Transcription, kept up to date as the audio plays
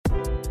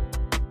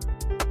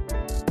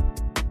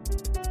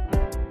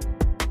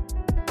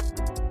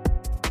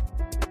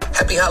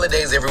Happy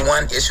holidays,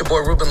 everyone. It's your boy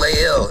Ruben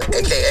Lael,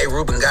 a.k.a.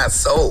 Ruben God's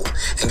Soul,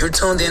 and you're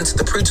tuned in to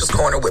the Preacher's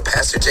Corner with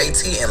Pastor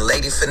JT and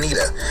Lady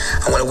Fanita.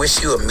 I want to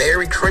wish you a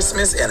Merry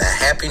Christmas and a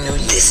Happy New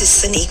Year. This is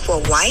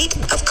Saniqua White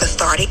of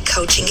Cathartic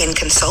Coaching and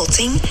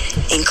Consulting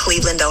in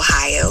Cleveland,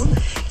 Ohio.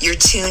 You're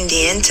tuned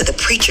in to the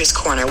Preacher's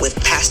Corner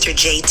with Pastor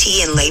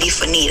JT and Lady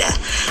Fanita.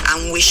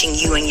 I'm wishing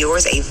you and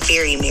yours a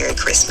very Merry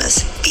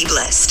Christmas. Be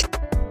blessed.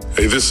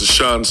 Hey, this is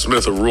Sean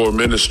Smith of Roar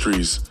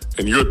Ministries,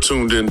 and you're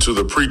tuned in to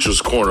the Preacher's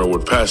Corner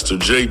with Pastor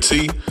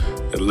JT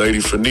and Lady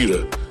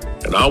Fanita.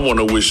 And I want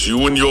to wish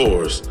you and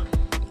yours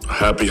a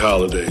happy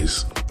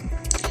holidays.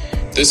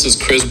 This is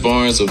Chris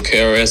Barnes of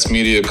KRS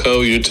Media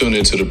Co. You're tuned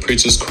into the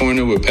Preacher's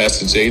Corner with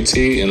Pastor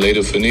JT and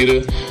Lady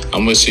Fanita.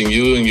 I'm wishing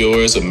you and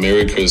yours a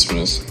Merry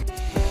Christmas.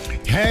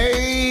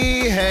 Hey,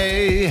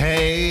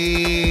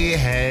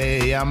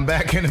 I'm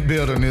back in the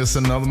building. It's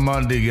another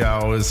Monday,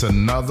 y'all. It's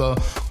another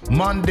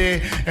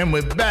Monday, and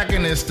we're back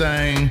in this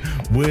thing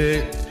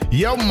with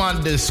your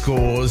Monday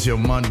scores, your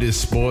Monday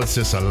sports.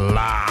 It's a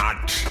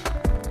lot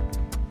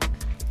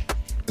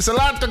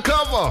to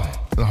cover.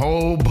 The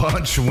whole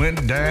bunch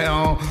went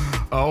down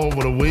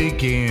over the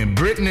weekend.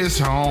 Brittany's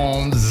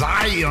home,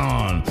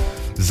 Zion's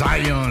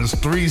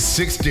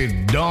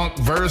 360 dunk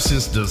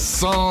versus the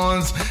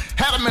Suns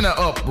had them in an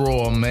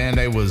uproar, man.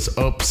 They was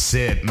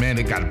upset, man.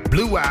 They got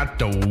blew out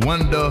the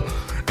window.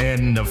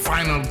 And the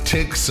final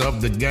ticks of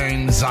the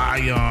game,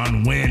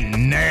 Zion went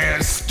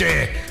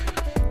nasty.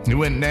 He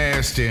went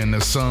nasty, and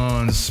the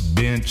Suns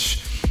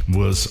bench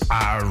was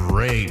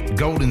irate.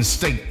 Golden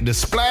State, the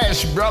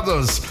Splash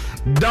Brothers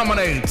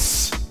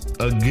dominates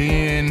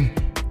again,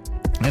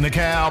 and the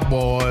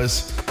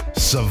Cowboys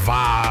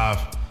survive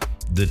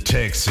the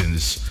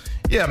Texans.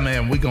 Yeah,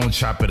 man, we're going to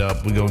chop it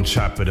up. We're going to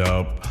chop it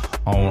up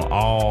on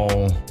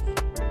all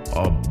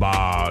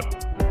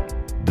about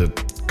the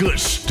good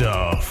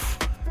stuff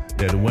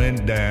that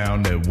went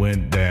down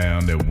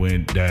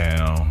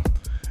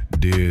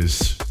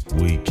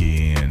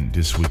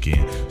this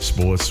weekend.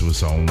 Sports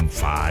was on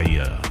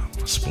fire,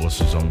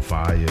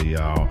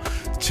 y'all.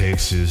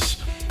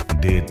 Texas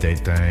did their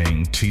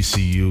thing.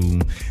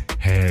 TCU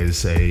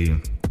has a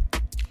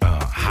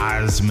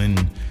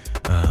Heisman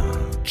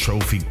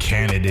Trophy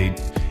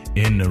candidate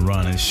in the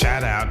running.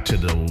 Shout out to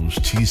those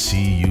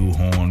TCU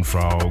Horned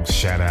Frogs.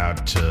 Shout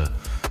out to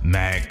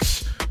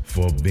Max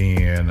for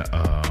being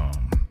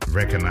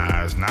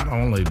recognized not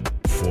only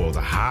for the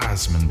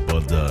Heisman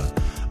but the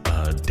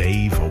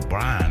Dave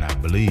O'Brien, I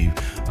believe.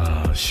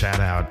 Shout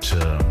out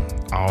to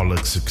all the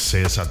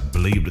success. I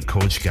believe the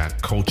coach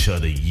got Coach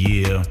of the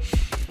Year.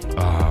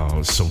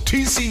 So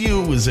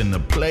TCU was in the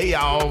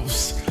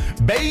playoffs,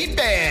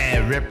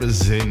 baby,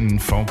 representing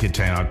Funky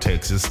Town,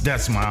 Texas.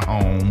 That's my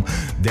home.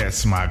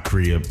 That's my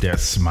crib.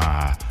 That's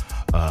my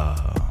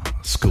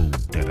school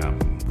that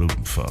I'm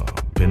rooting for.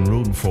 Been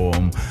rooting for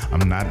them.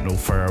 I'm not no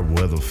fair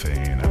weather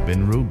fan. I've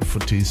been rooting for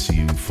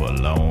TCU for a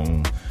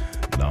long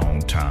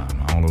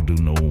time. I don't do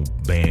no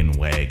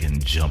bandwagon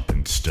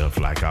jumping stuff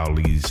like all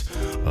these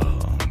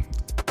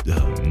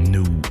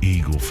new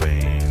Eagle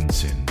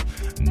fans and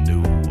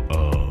new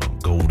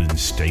Golden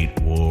State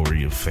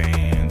Warrior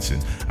fans,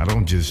 and I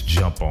don't just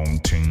jump on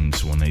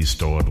teams when they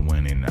start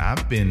winning.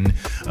 I've been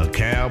a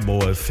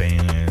Cowboy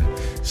fan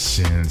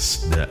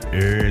since the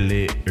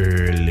late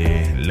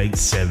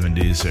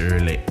 70s,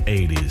 early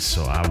 80s,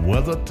 so I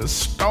weathered the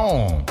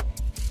storm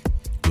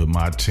with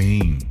my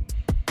team.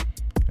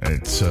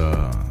 It's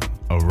a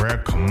rare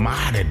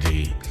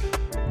commodity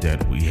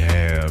that we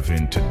have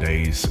in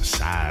today's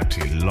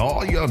society.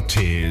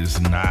 Loyalty is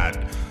not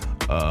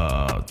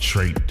a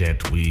trait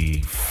that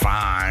we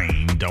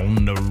find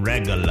on the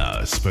regular,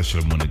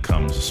 especially when it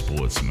comes to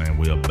sports, man.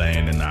 We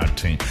abandon our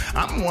team.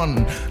 I'm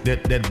one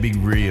that be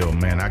real,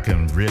 man. I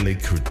can really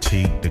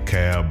critique the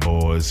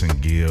Cowboys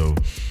and give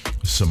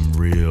some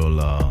real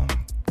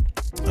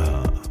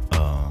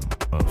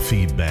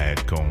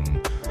feedback on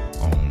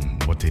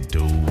what they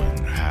do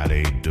and how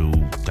they do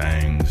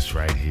things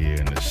right here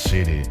in the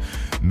city.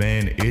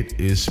 Man, it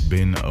has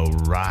been a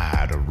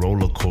ride, a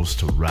roller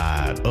coaster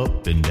ride,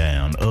 up and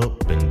down,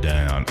 up and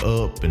down,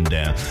 up and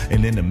down.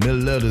 And in the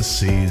middle of the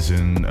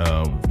season,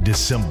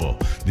 December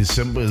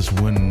is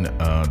when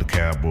the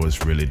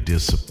Cowboys really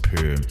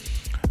disappear.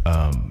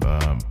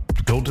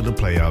 Go to the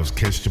playoffs,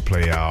 catch the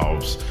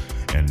playoffs,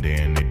 and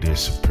then they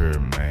disappear,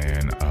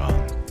 man.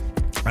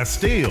 I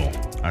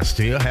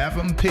still have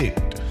them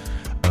picked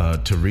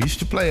to reach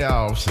the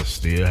playoffs. I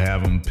still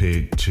have them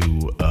picked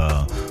to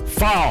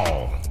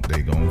fall.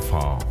 They gonna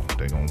fall,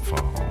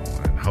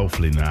 and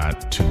hopefully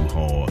not too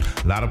hard.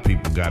 A lot of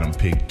people got them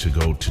picked to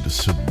go to the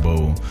Super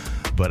Bowl,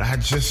 but I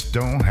just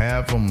don't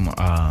have them.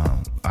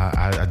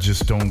 I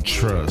just don't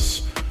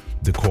trust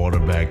the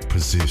quarterback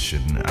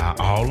position.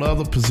 All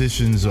other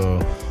positions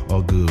are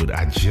good.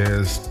 I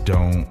just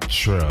don't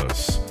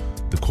trust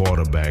the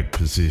quarterback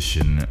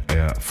position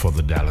for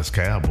the Dallas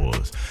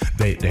Cowboys.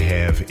 They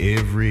have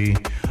every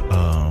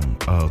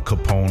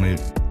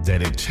component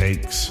that it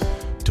takes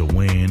to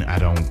win. I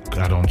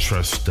don't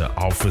trust the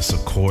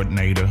offensive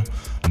coordinator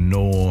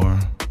nor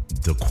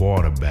the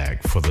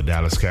quarterback for the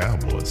Dallas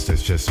Cowboys.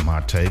 That's just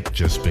my take.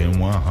 Just been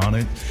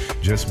 100.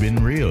 Just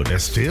been real.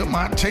 That's still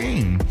my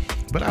team,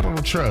 but I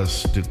don't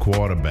trust the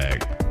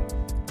quarterback.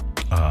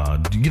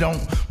 You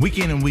don't, week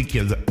in and week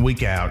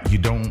out, you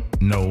don't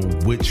know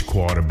which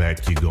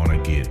quarterback you're going to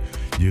get.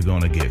 You're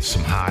going to get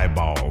some high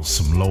balls,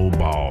 some low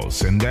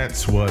balls. And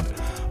that's what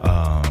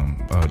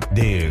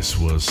Dez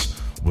was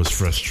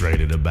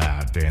frustrated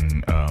about.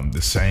 And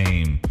the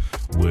same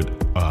with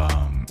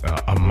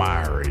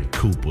Amari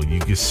Cooper. You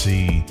can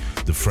see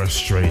the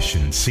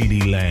frustration.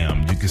 CeeDee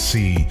Lamb, you can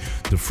see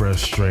the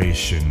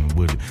frustration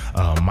with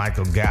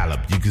Michael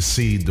Gallup. You can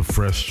see the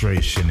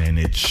frustration, and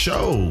it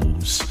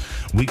shows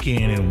week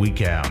in and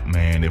week out,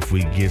 man. If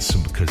we get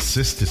some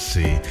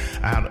consistency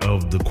out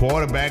of the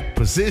quarterback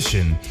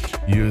position,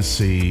 you'll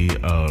see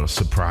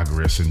some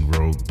progress and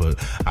growth. But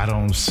I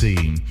don't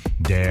see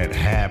that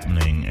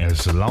happening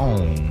as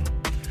long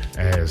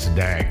as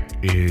Dak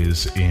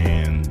is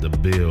in the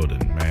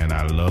building, man.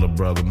 I love the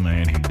brother,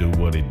 man. He do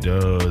what he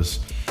does.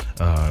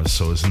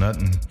 So it's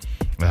nothing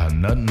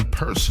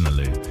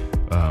personally.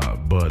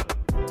 But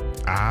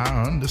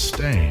I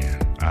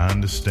understand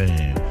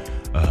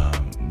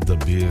the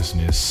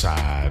business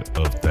side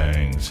of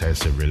things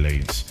as it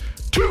relates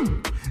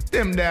to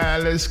them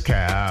Dallas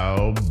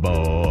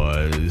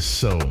Cowboys.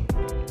 So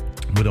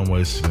we don't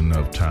waste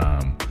enough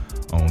time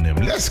on them.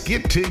 Let's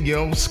get to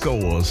your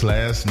scores.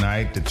 Last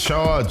night, the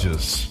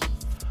Chargers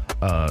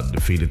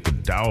defeated the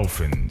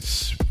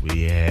Dolphins.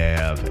 We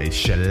have a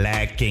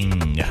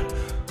shellacking.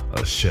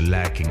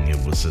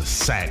 It was a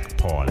sack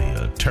party,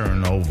 a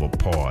turnover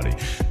party.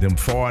 Them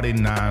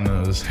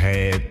 49ers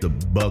had the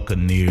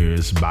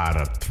Buccaneers by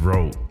the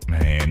throat,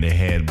 man. They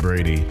had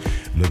Brady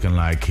looking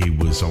like he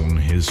was on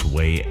his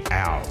way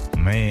out.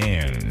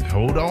 Man,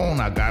 hold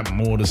on, I got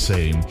more to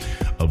say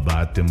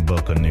about them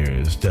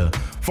Buccaneers. The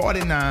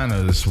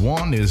 49ers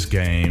won this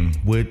game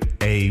with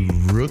a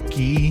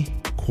rookie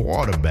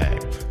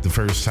quarterback. The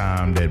first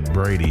time that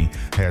Brady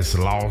has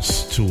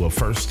lost to a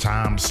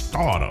first-time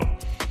starter.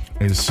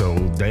 And so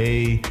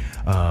they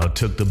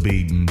took the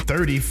beating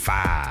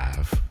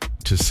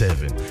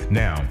 35-7.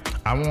 Now,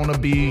 I want to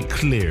be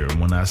clear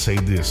when I say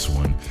this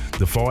one.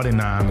 The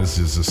 49ers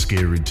is a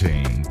scary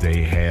team.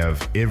 They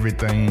have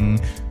everything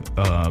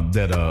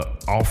that a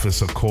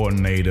offensive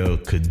coordinator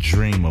could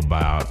dream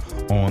about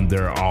on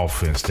their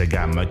offense. They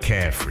got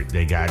McCaffrey.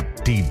 They got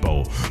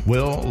Debo.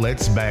 Well,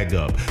 let's back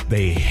up.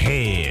 They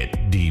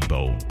had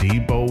Debo.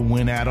 Debo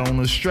went out on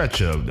a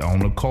stretcher on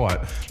the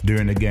court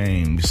during the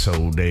game.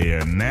 So they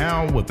are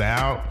now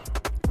without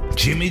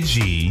Jimmy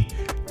G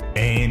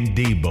and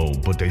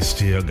Debo, but they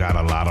still got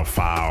a lot of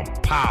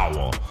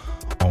firepower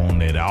on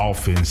that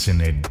offense, and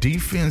that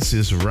defense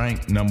is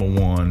ranked number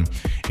 1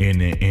 in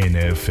the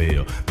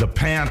NFL. The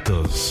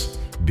Panthers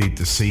beat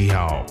the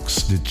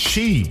Seahawks. The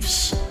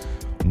Chiefs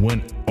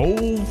went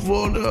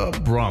over the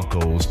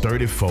Broncos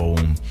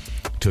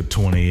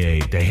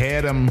 34-28. They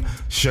had them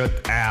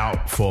shut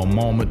out for a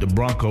moment. The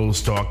Broncos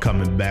start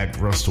coming back.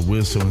 Russell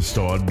Wilson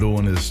started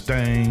doing his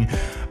thing,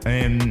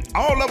 and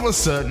all of a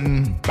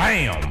sudden,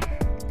 bam,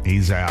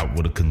 he's out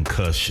with a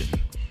concussion.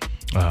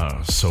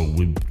 So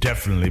we're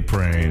definitely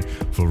praying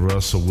for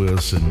Russell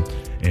Wilson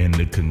and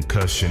the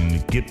concussion to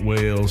get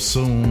well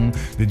soon.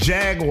 The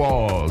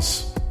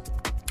Jaguars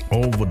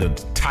over the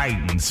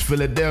Titans.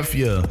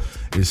 Philadelphia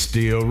is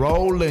still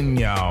rolling,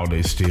 y'all.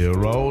 They still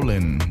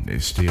rolling.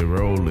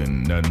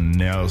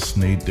 Nothing else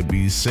need to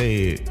be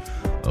said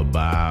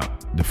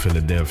about the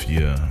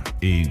Philadelphia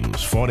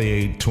Eagles.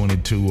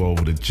 48-22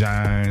 over the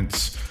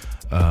Giants.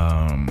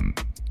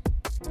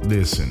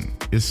 Listen,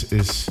 it's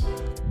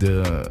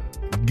the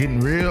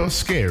getting real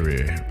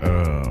scary.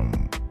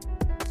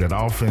 That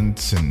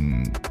offense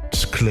and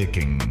it's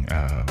clicking.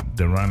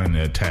 The running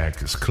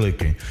attack is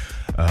clicking.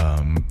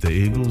 The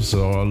Eagles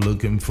are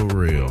looking for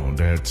real.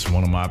 That's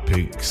one of my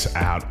picks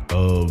out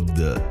of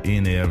the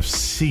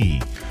NFC.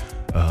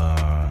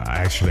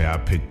 Actually, I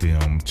picked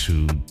them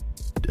to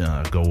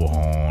go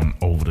on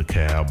over the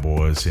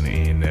Cowboys in the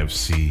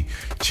NFC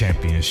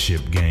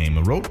Championship game.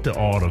 I wrote the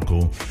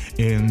article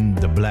in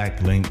the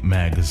Black Link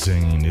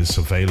magazine. It's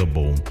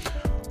available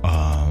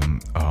on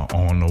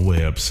the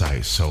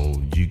website,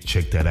 so you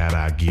check that out.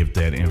 I give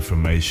that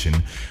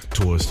information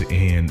towards the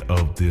end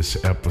of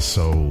this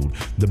episode.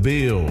 The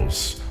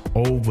Bills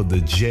over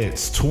the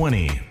Jets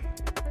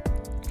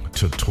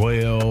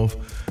 20-12.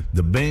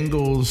 The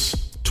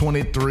Bengals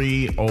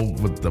 23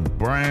 over the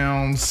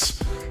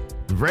Browns.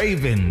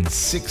 Ravens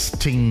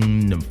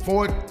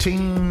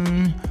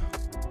 16-14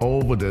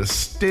 over the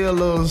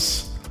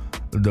Steelers.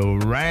 The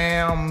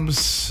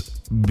Rams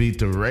beat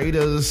the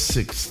Raiders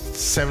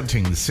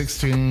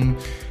 17-16,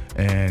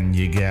 and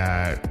you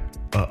got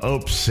an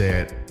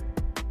upset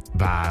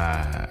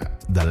by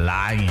the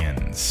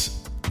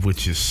Lions,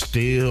 which is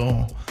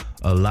still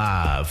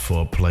alive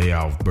for a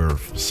playoff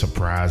berth,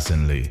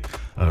 surprisingly.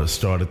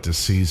 Started the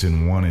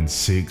season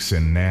 1-6,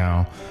 and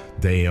now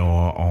they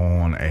are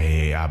on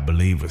I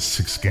believe a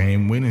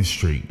 6-game winning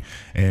streak,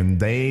 and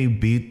they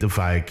beat the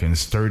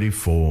Vikings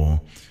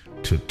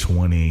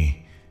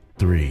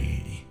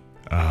 34-23.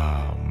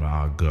 Oh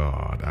my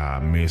God, I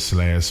missed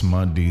last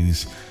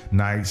Monday's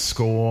night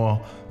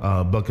score.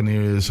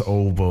 Buccaneers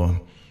over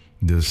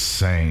the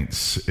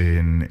Saints,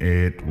 and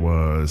it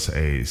was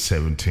a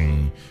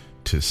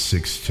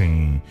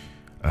 17-16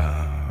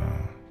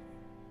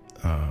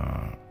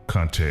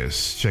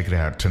 contest. Check it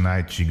out.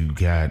 Tonight you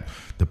got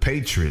the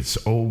Patriots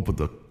over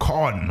the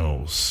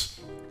Cardinals.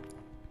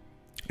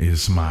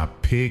 Is my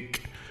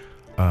pick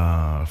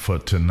for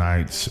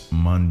tonight's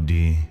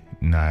Monday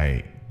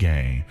night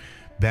game.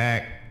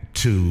 Back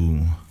to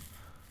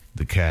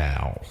the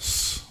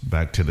Cows.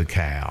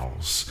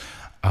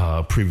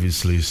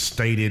 Previously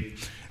stated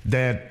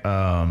that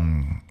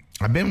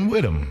I've been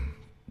with them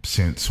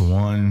since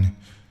I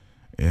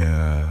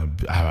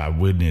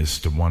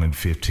witnessed the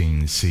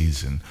 1-15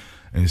 season.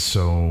 And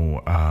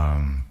so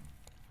I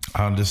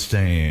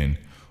understand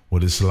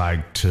what it's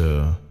like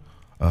to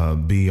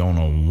be on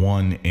a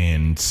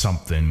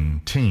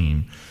 1-something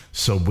team.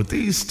 So with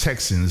these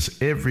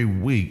Texans, every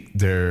week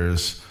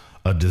there's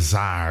a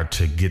desire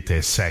to get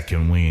that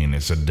second win.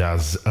 It's a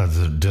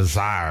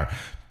desire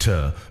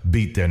to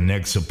beat their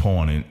next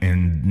opponent,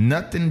 and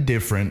nothing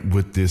different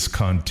with this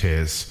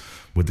contest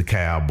with the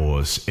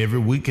Cowboys. Every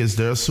week is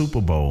their Super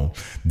Bowl.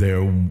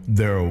 They're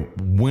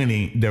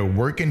winning. They're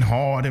working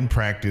hard in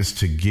practice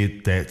to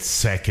get that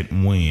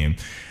second win,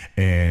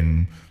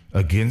 and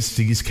against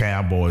these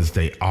Cowboys,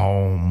 they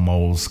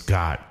almost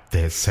got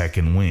that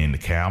second win. The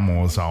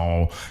Cows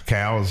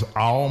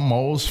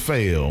almost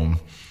fell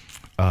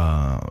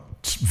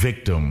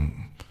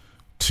victim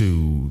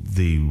to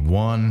the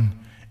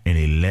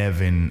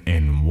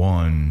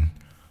 1-11-1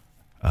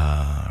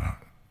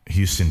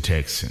 Houston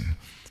Texan.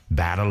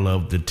 Battle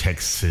of the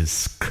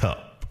Texas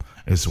Cup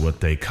is what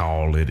they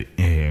call it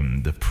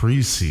in the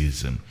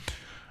preseason.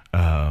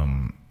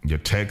 The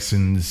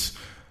Texans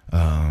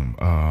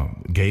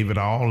gave it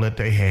all that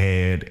they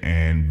had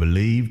and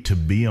believed to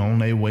be on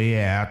their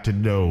way out the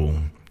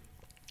door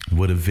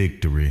with a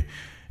victory.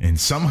 And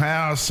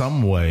somehow,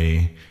 some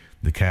way,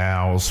 the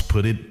Cows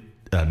put a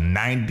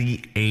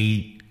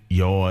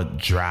 98-yard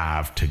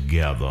drive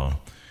together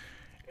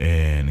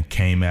and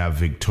came out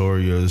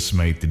victorious,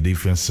 made the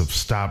defensive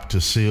stop to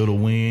seal the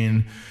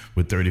win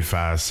with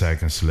 35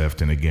 seconds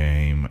left in the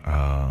game.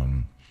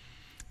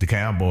 The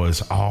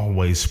Cowboys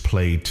always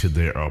play to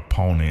their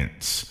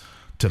opponents,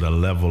 to the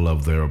level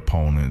of their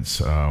opponents.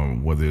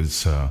 Whether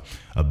it's a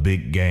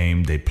big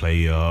game, they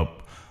play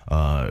up.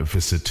 If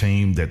it's a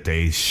team that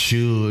they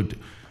should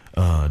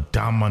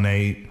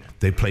dominate,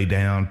 they play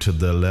down to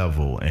the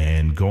level.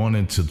 And going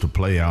into the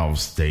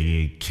playoffs,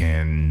 they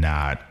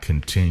cannot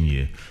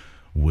continue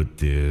with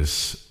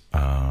this,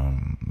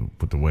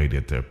 with the way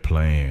that they're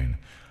playing.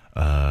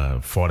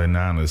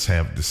 49ers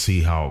have the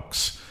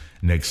Seahawks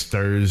next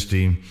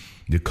Thursday.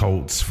 The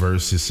Colts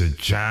versus the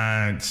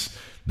Giants.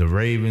 The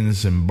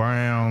Ravens and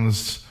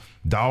Browns.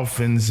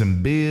 Dolphins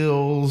and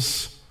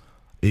Bills.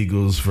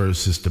 Eagles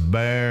versus the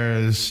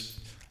Bears.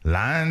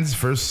 Lions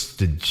versus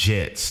the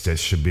Jets. That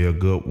should be a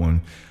good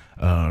one.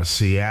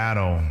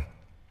 Seattle.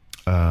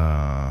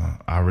 I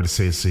already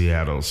said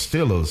Seattle.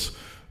 Steelers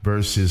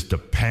versus the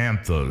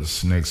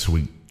Panthers next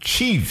week.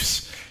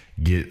 Chiefs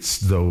gets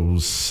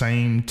those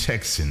same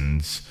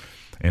Texans.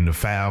 And the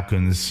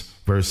Falcons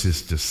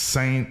versus the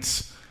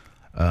Saints.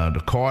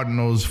 The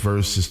Cardinals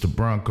versus the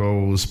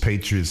Broncos.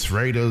 Patriots,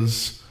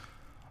 Raiders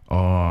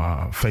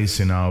are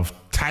facing off.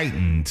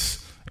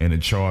 Titans and the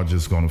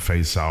Chargers going to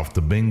face off.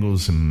 The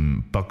Bengals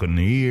and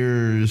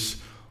Buccaneers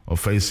are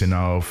facing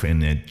off.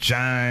 And the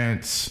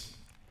Giants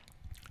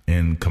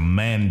and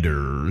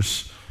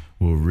Commanders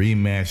will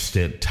rematch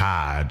that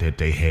tie that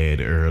they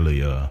had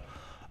earlier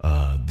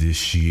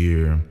this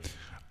year.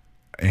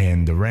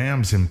 And the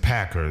Rams and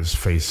Packers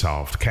face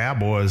off. The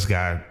Cowboys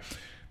got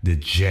the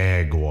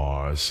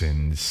Jaguars,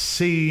 and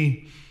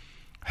see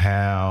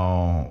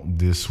how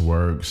this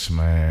works,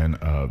 man,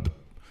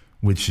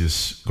 which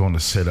is going to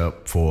set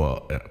up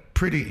for a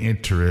pretty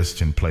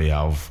interesting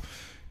playoff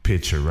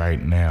picture.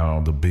 Right now,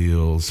 the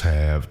Bills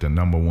have the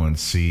number 1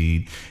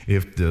 seed.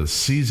 If the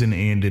season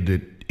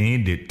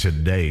ended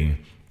today,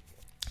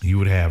 you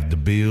would have the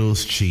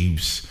Bills,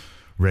 Chiefs,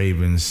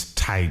 Ravens,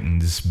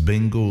 Titans,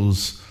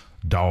 Bengals,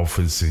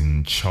 Dolphins,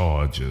 and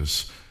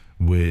Chargers,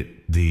 with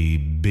the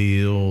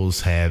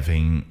Bills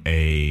having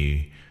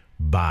a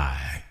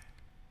bye.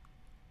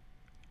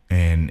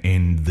 And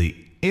in the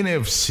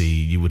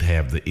NFC, you would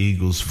have the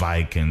Eagles,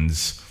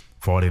 Vikings,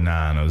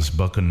 49ers,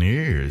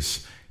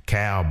 Buccaneers,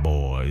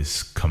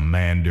 Cowboys,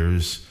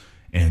 Commanders,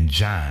 and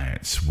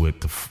Giants,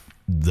 with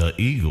the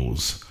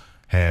Eagles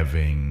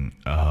having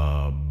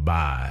a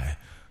bye.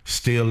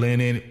 Still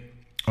in it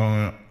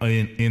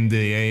in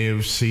the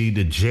AFC,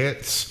 the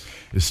Jets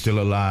is still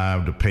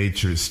alive. The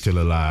Patriots still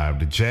alive.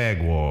 The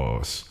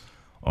Jaguars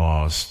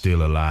are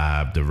still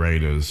alive. The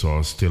Raiders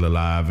are still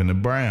alive. And the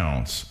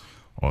Browns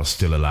are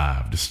still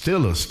alive. The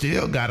Steelers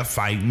still got a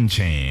fighting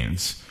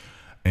chance.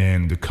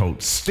 And the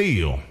Colts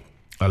still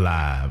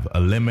alive.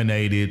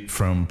 Eliminated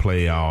from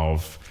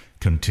playoff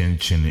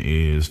contention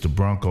is the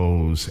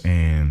Broncos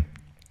and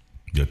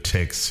the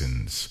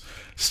Texans.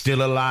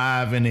 Still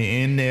alive in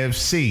the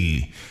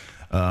NFC.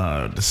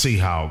 The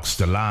Seahawks,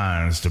 the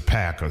Lions, the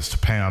Packers, the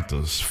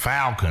Panthers,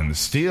 Falcons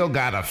still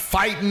got a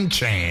fighting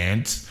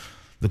chance.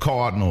 The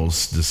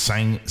Cardinals, the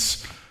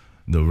Saints,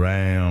 the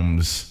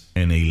Rams,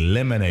 and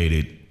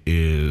eliminated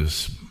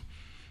is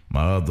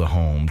my other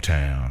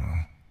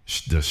hometown,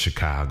 the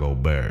Chicago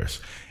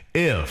Bears.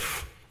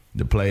 If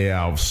the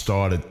playoffs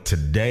started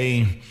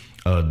today,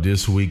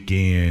 this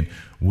weekend,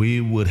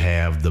 we would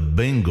have the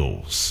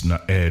Bengals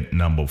at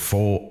number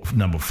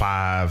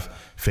 5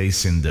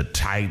 facing the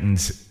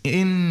Titans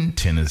in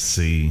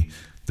Tennessee,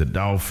 the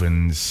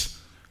Dolphins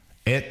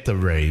at the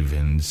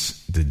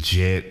Ravens, the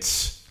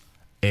Jets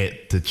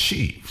at the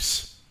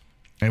Chiefs.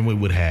 And we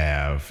would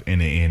have in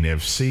the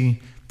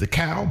NFC the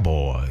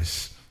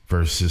Cowboys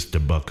versus the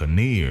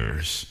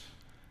Buccaneers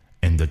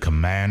and the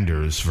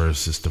Commanders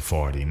versus the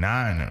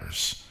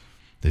 49ers.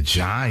 The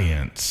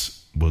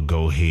Giants will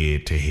go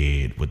head to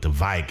head with the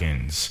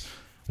Vikings,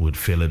 with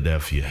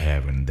Philadelphia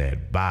having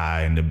that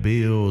bye and the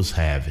Bills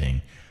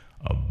having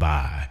a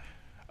bye.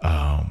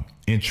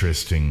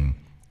 Interesting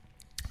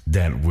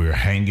that we're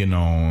hanging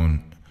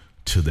on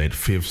to that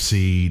 5th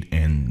seed,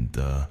 and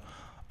the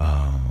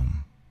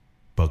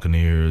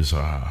Buccaneers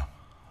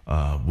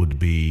would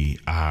be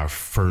our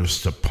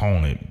first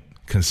opponent,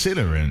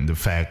 considering the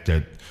fact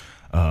that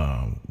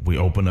we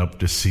open up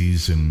the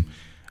season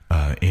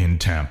in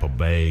Tampa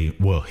Bay.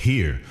 Well,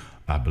 here,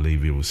 I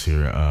believe it was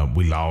here.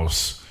 We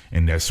lost,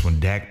 and that's when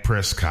Dak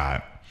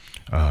Prescott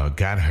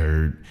got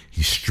hurt.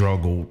 He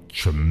struggled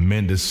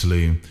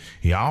tremendously.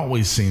 He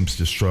always seems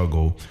to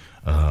struggle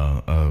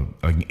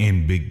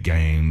in big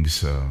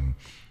games.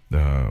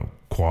 The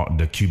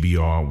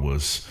QBR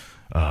was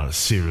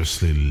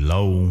seriously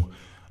low.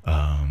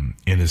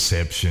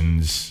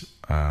 Interceptions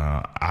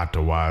out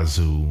the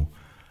wazoo.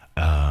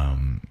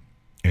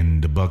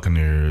 And the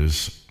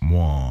Buccaneers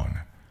won.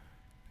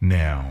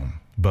 Now,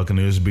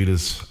 Buccaneers beat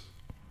us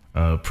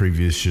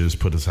previous years,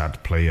 put us out the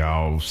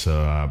playoffs.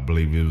 I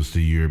believe it was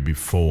the year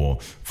before.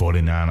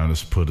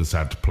 49ers put us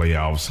out the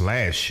playoffs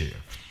last year.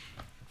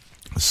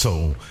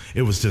 So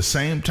it was the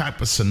same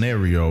type of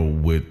scenario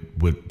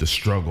with the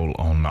struggle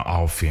on the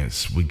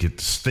offense. We get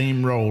the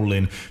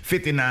steamrolling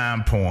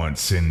 59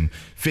 points and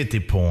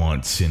 50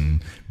 points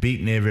and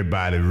beating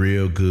everybody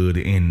real good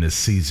in the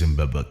season.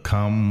 But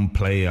come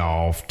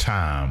playoff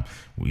time,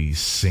 we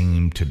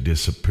seem to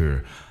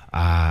disappear.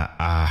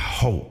 I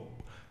hope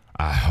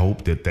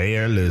that they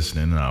are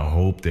listening. I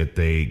hope that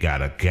they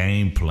got a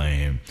game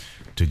plan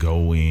to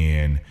go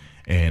in.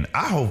 And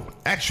I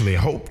hope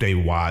they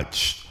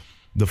watched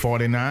the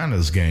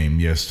 49ers game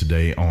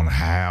yesterday on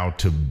how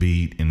to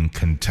beat and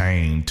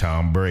contain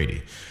Tom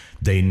Brady.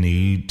 They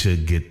need to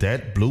get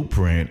that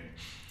blueprint,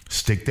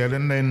 stick that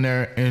in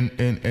there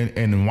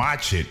and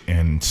watch it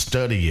and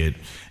study it.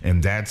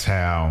 And that's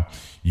how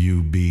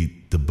you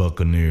beat the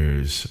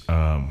Buccaneers.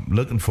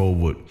 Looking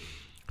forward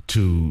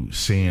to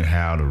seeing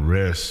how the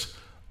rest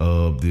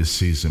of this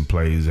season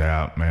plays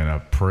out. Man, I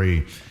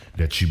pray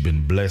that you've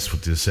been blessed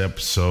with this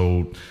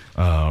episode.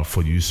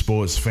 For you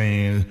sports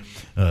fans,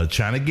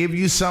 trying to give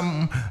you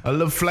a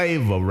little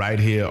flavor right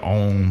here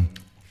on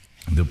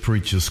the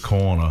Preacher's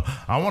Corner.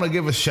 I want to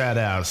give a shout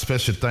out,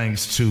 special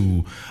thanks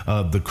to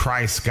the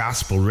Christ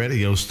Gospel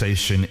radio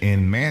station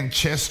in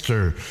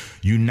Manchester,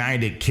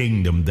 United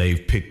Kingdom.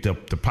 They've picked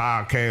up the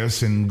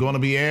podcast and going to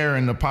be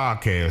airing the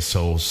podcast,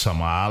 so some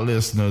of our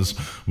listeners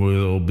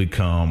will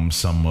become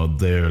some of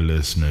their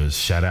listeners.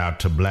 Shout out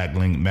to Black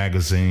Link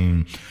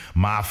Magazine,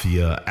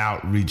 Mafia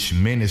Outreach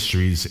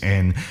Ministries,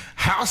 and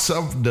House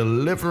of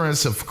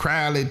Deliverance of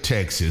Crowley,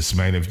 Texas.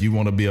 Man, if you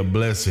want to be a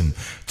blessing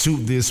to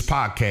this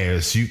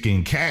podcast, you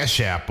can Cash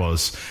App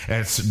us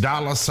at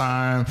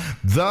 $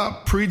 The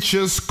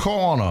Preacher's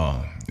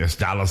Corner. That's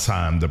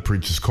 $ The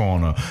Preacher's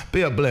Corner.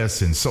 Be a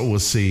blessing, sow a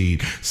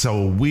seed,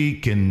 so we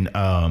can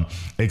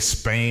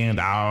expand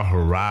our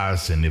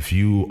horizon. If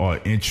you are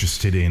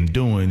interested in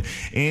doing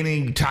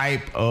any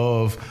type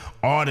of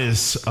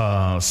artist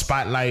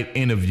spotlight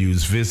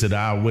interviews, visit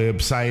our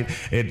website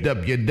at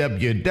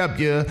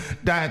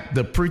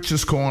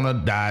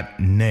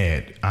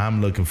www.thepreacherscorner.net.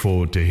 I'm looking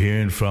forward to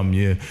hearing from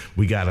you.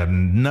 We got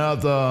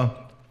another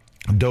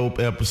dope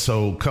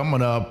episode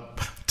coming up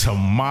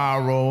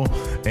tomorrow,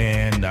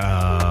 and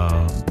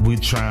we're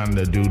trying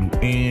to do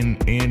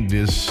in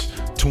this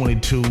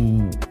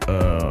 22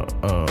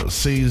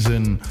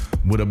 season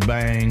with a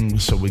bang.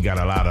 So we got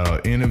a lot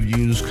of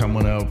interviews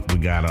coming up. We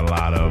got a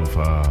lot of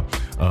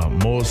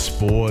more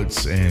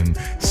sports and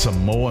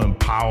some more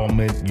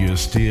empowerment. You'll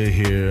still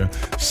hear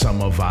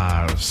some of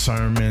our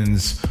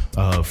sermons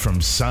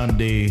from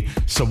Sunday.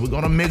 So we're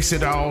gonna mix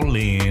it all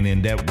in,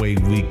 and that way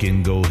we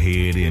can go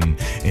ahead and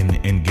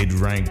get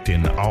ranked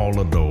in all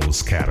of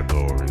those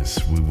categories.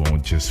 We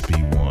won't just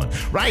be one.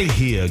 Right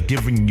here,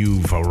 giving you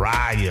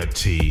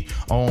variety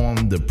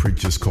on the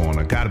Preacher's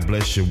Corner. God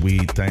bless you. We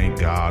thank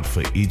God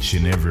for each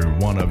and every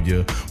one of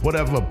you.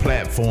 Whatever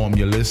platform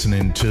you're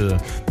listening to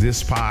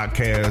this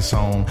podcast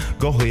on,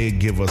 go ahead,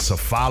 give us a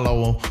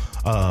follow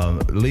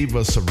Leave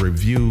us a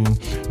review,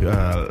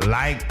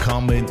 like,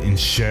 comment, and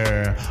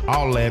share.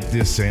 All that,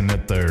 this, and the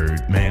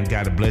third. Man,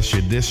 God bless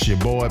you. This your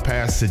boy,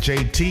 Pastor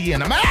JT,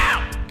 and I'm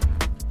out!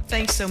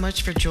 Thanks so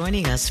much for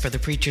joining us for the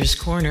Preacher's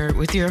Corner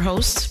with your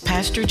hosts,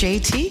 Pastor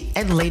JT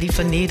and Lady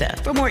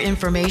Fanita. For more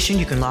information,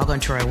 you can log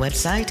on to our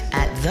website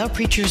at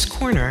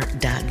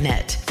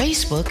thepreacherscorner.net,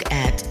 Facebook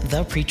at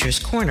The Preacher's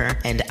Corner,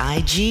 and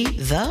IG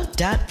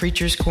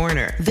The.Preacher's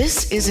Corner.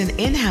 This is an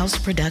in-house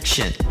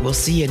production. We'll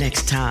see you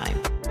next time.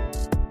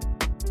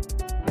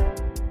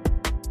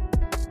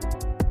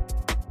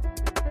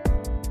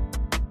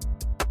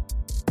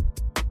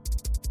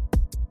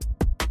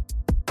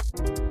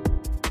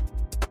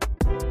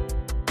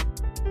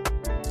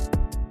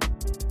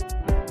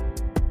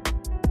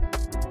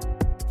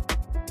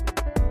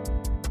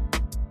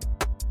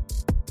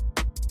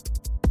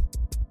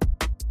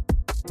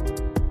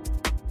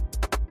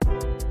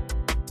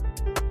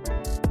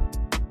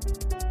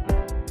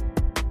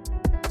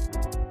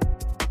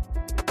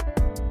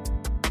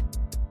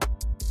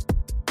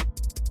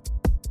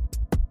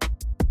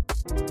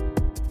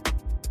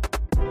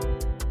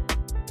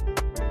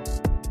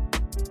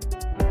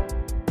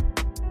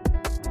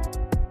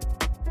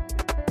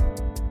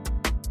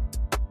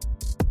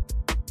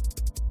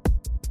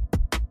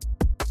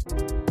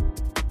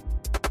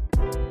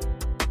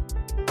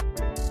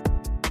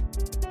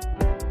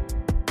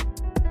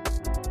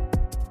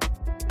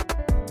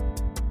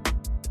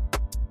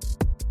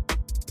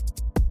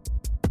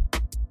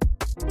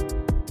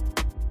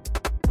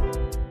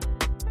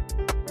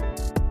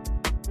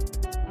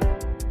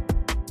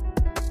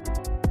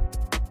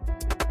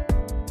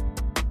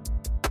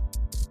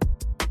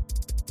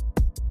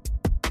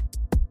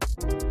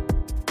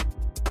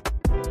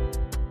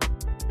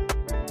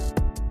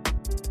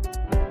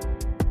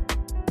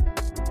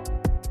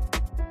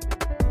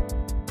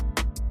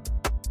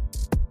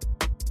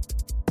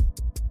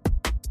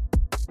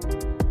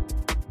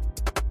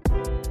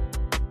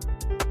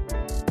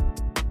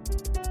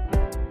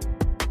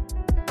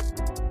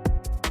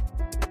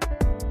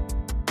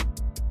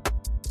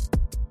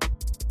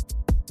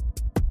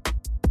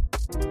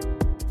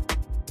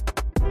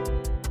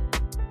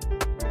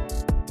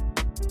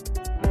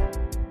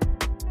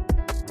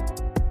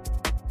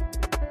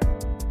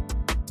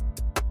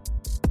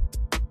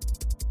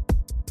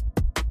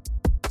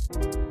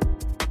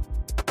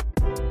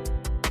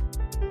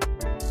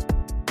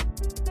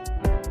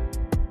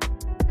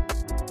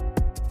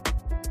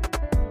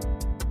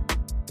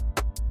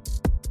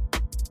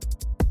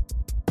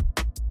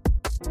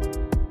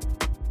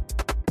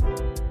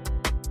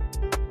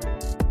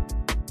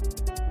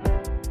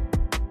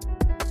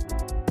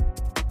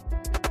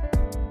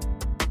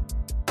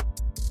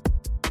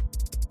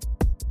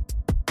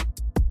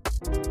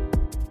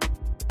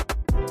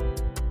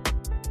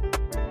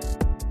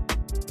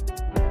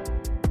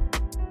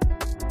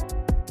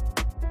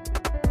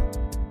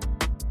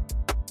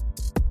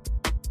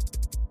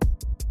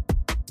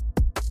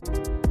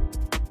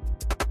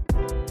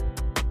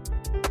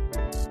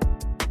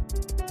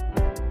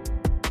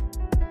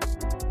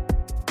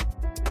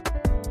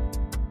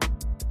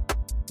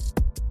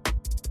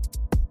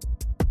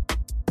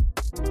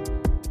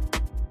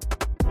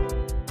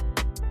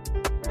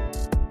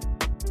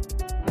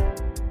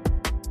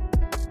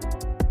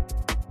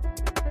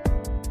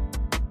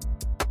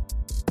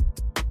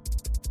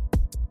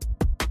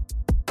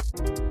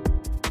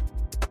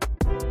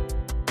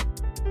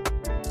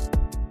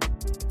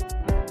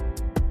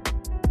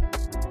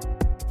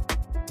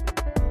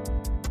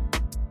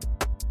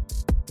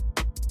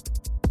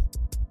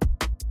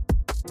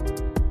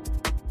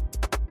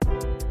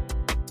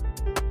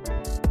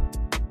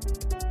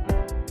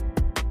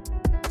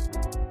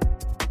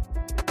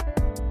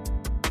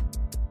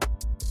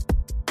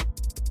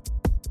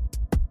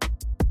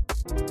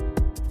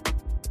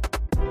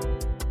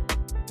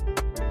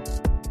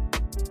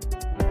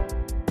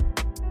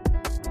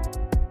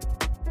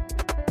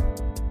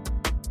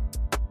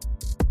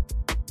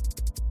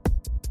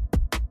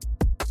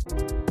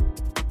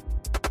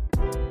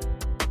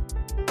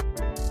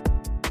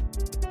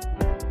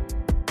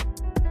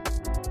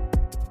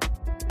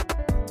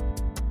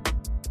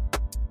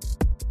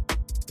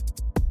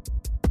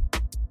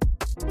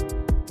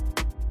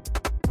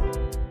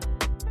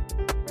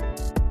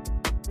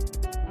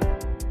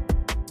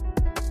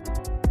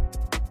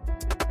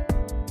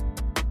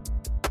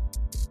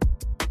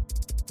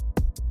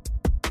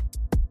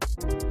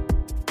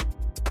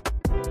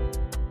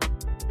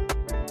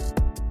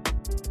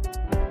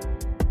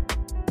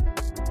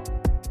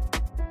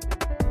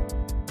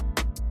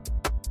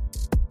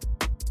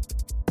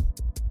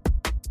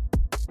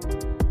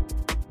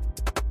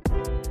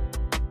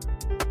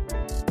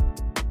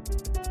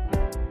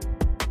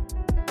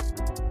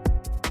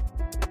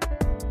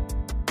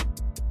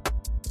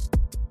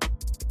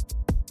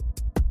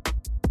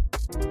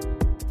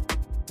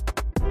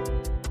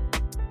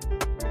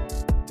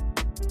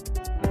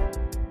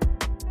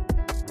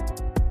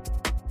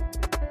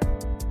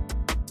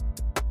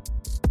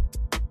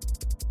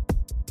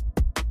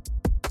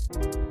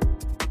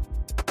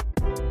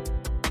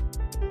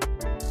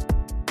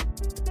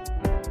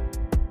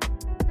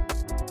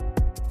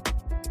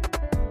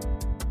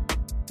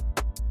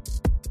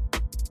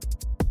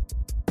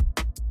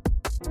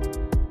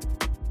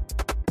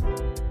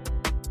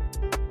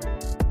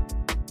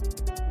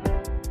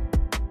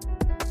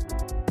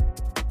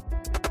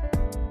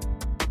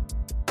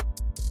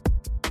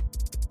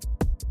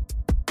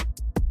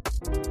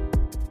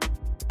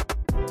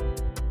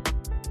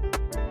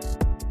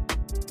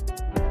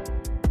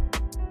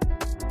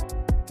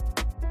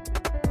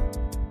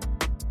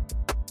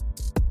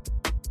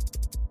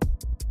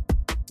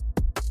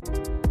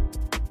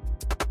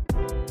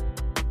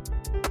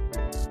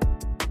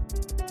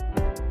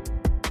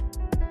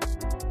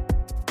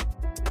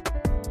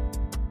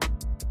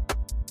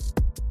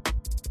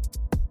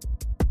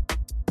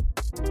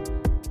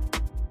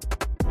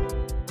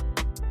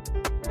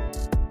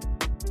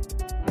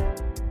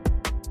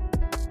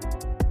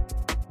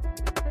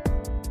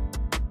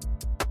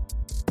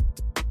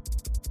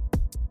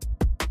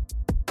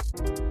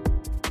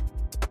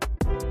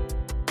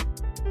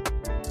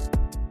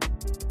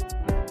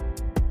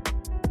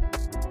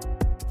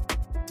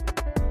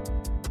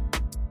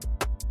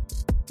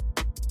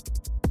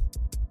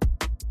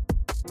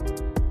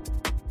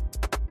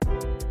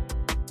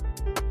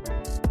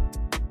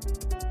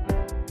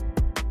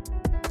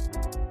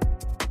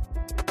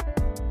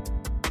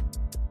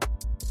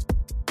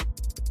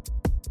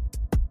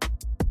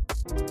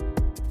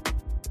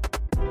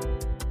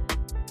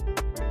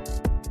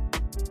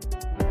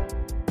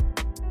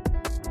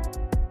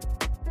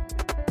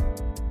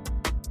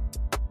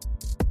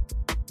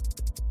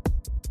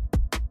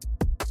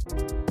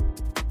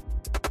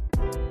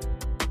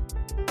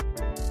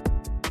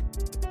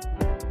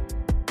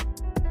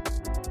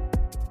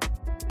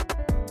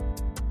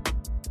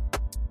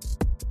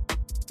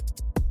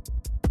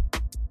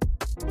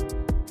 you.